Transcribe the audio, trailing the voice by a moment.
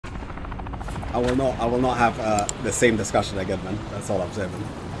I will not have the same discussion again, man. That's all I'm saying, man.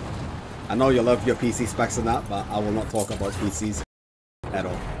 I know you love your PC specs and that, but I will not talk about PCs at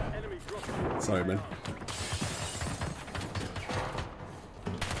all. Sorry, man.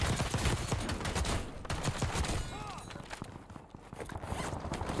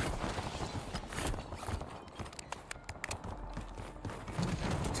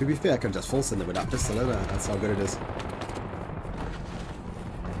 To be fair, I can just full send it with that pistol, isn't it? That's how good it is.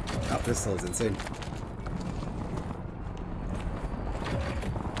 That pistol is insane.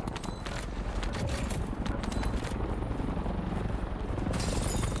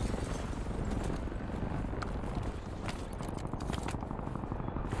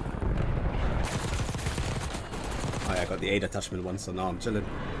 Oh yeah, I got the 8 attachment one, so now I'm chilling.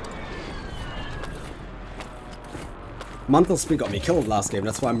 Mantle speed got me killed last game,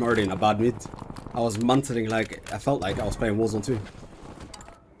 that's why I'm already in a bad mood. I was mantling like, I felt like I was playing Warzone 2.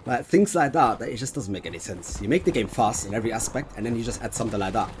 Like, things like that, it just doesn't make any sense. You make the game fast in every aspect, and then you just add something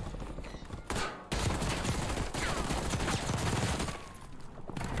like that.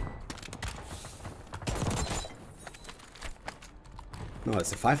 No,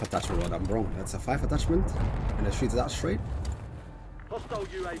 it's a 5 attachment one, I'm wrong. That's a 5 attachment, and it shoots that straight. Hostile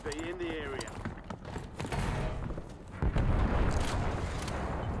UAV in the area.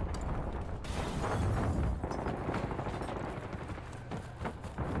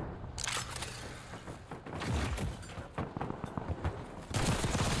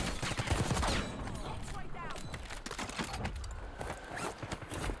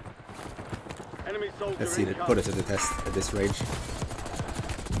 Let's see, put it to the test at this range.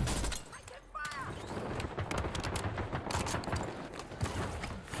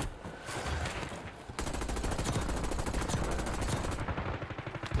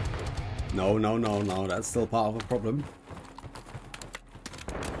 No, no, no, no, that's still part of a problem.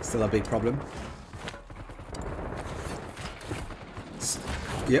 Still a big problem.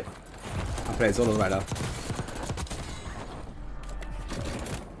 Yep. I play solo right now.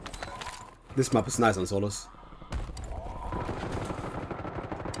 This map is nice on solos.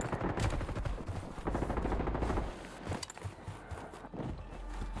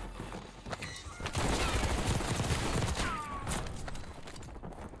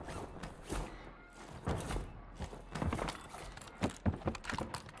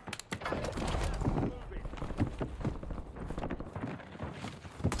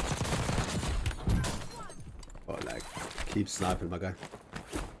 Oh, like, keep sniping, my guy.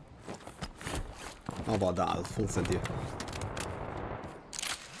 How about that? I'll full send you.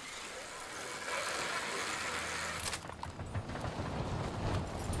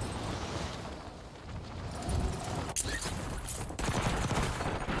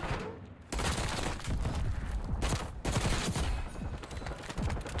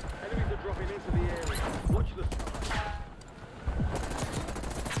 Enemies are dropping into the area. Watch the sky.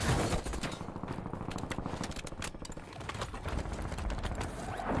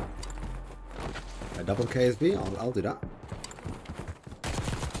 A double KSV? I'll do that.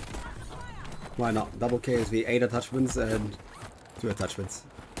 Why not? Double KSV, 8 attachments and 2 attachments.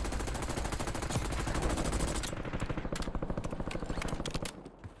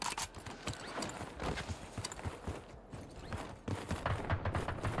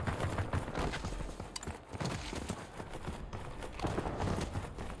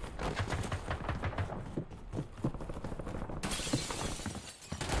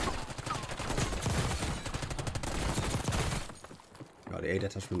 The 8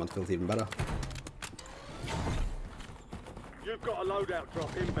 attachment one feels even better. You've got a loadout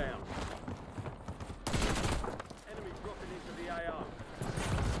drop inbound. Enemy dropping into the AR.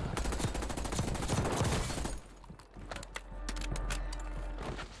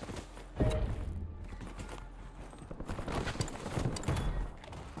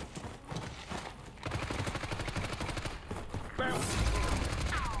 Bounce.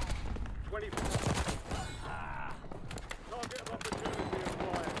 24. Target of opportunity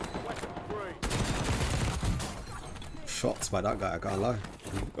acquired. Weapons free. Shots by that guy, I can't lie.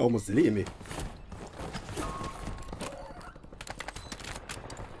 He almost deleted me.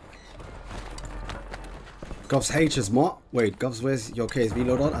 Govs H is what? Wait, Govs, where's your KSV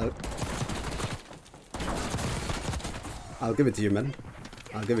loadout? I'll give it to you, man.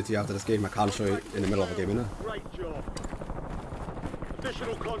 I'll give it to you after this game. I can't show you in the middle of a game, innit? Great job.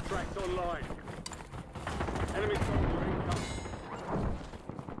 Additional contracts online. Enemy soldier incoming.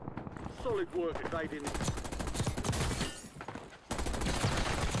 Solid work if they didn't.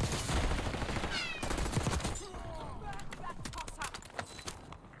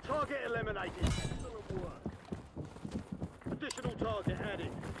 Target eliminated. Excellent work. Additional target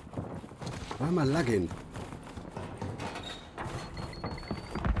added. Why am I lagging?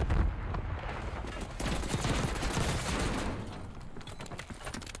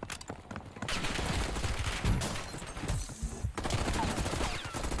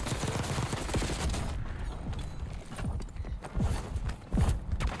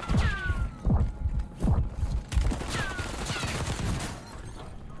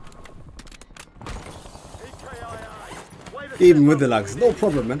 Even with the lags, no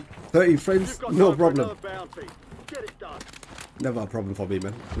problem, man. 30 frames, no problem. Never a problem for me,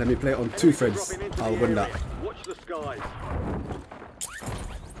 man. Let me play on 2 frames. I'll win that. Watch the skies.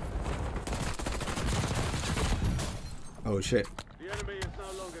 Oh shit. The enemy is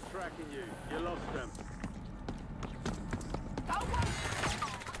no longer tracking you. You lost them.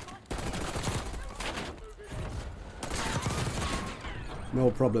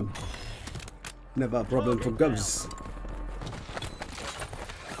 No problem. Never a problem for Gubs.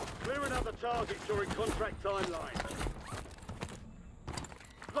 Clearing out the targets during contract timeline.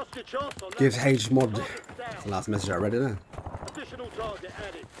 Lost your chance on that. Gives H mod. That's the last message I read, isn't it? Additional target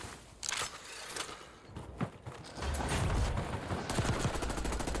added.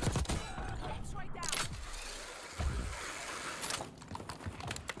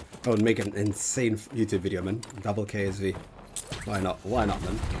 I would make an insane YouTube video, man. Double KSV. Why not? Why not,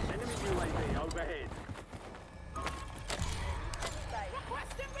 man? Enemy UAV overhead.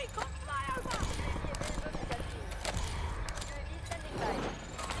 Requesting recon flyover.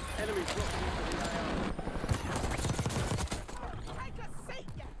 Enemy dropping into the AO. Take a seat,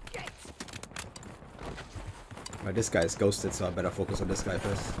 you git. Right, this guy is ghosted, so I better focus on this guy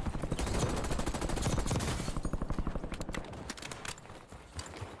first.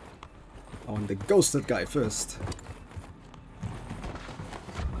 I want the ghosted guy first.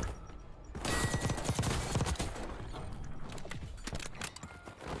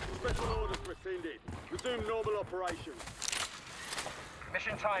 Special orders rescinded. Resume normal operations.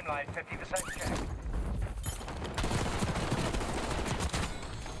 Mission timeline 50% check.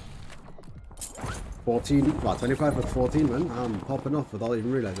 Well, 25 with 14, man. I'm popping off without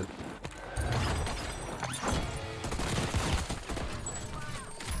even realizing.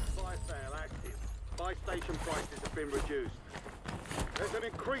 Buy sale active. Buy station prices have been reduced. There's an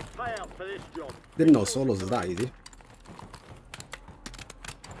increased payout for this job. Didn't know solos is that easy.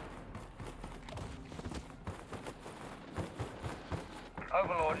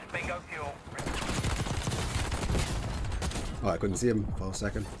 Overlord, bingo fuel. Oh, I couldn't see him for a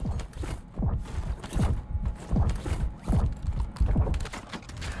second.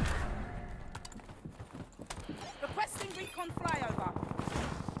 Requesting recon flyover.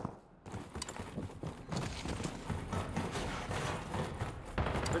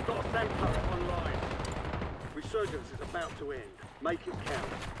 They've got a sensor online. Resurgence is about to end. Make it count.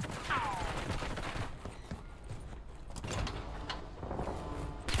 Fire.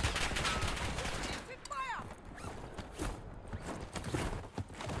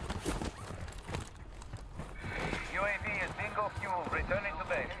 UAV is bingo fuel. Returning to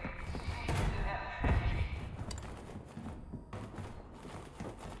base.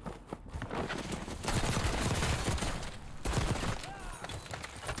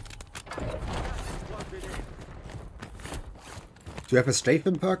 Do you have a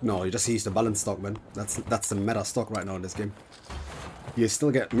strafing perk? No, you just use the balance stock, man. That's the meta stock right now in this game. You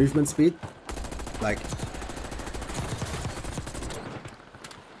still get movement speed, like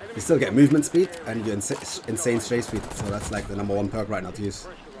you still get movement speed, and you insane strafe speed. So that's like the #1 perk right now to use.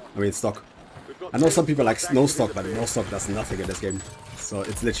 I mean stock. I know some people like no stock, but no stock does nothing in this game. So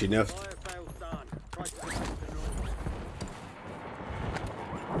it's literally nerfed. Fire sales done. Try to get back to normal.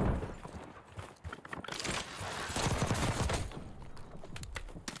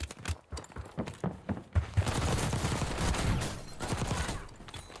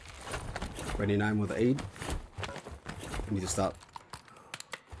 29 with 8. I need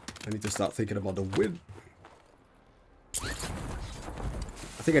to start thinking about the win.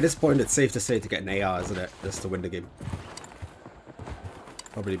 I think at this point it's safe to say to get an AR, isn't it? Just to win the game.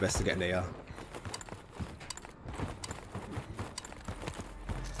 Probably best to get an AR.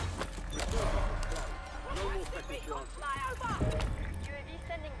 Recon flyover. UAV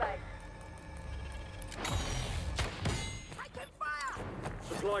standing by. Taking fire.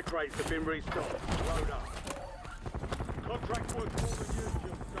 Supply crates have been restocked. Load up. Contract work for the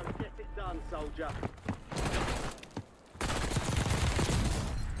usual, so get it done, soldier.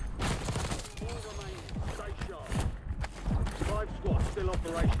 All remaining. Stay sharp. 5 squads still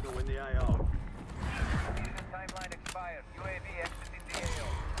operational in the AO. Mission timeline expired. UAV exiting the AO.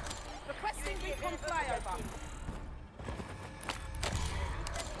 Requesting recon flyover.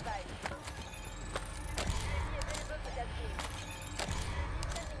 Standing by.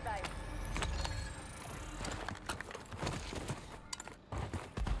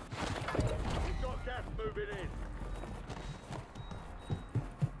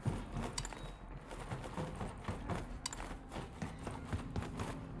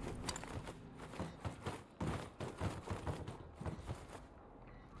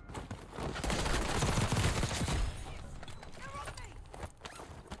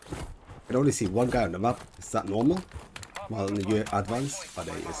 can only see one guy on the map. Is that normal? Well, in the advance? Oh,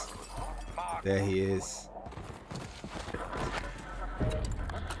 there he is. There he is.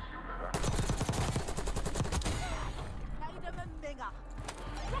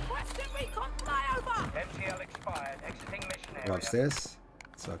 MTL expired. Exiting mission Go area. upstairs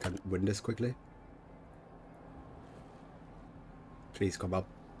so I can win this quickly. Please come up.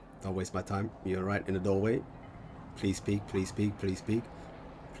 Don't waste my time. You're right in the doorway. Please peek, please peek, please peek.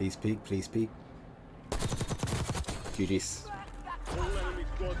 Please peek, please peek. GG's. All enemy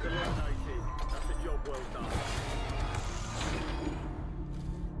squads eliminated. That's a job well done.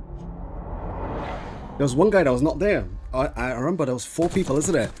 There was one guy that was not there. I remember there was 4 people,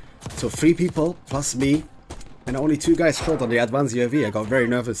 isn't there? So 3 people plus me, and only 2 guys shot on the advanced UAV. I got very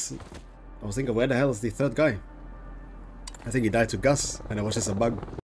nervous. I was thinking, where the hell is the 3rd guy? I think he died to Gus, and it was just a bug.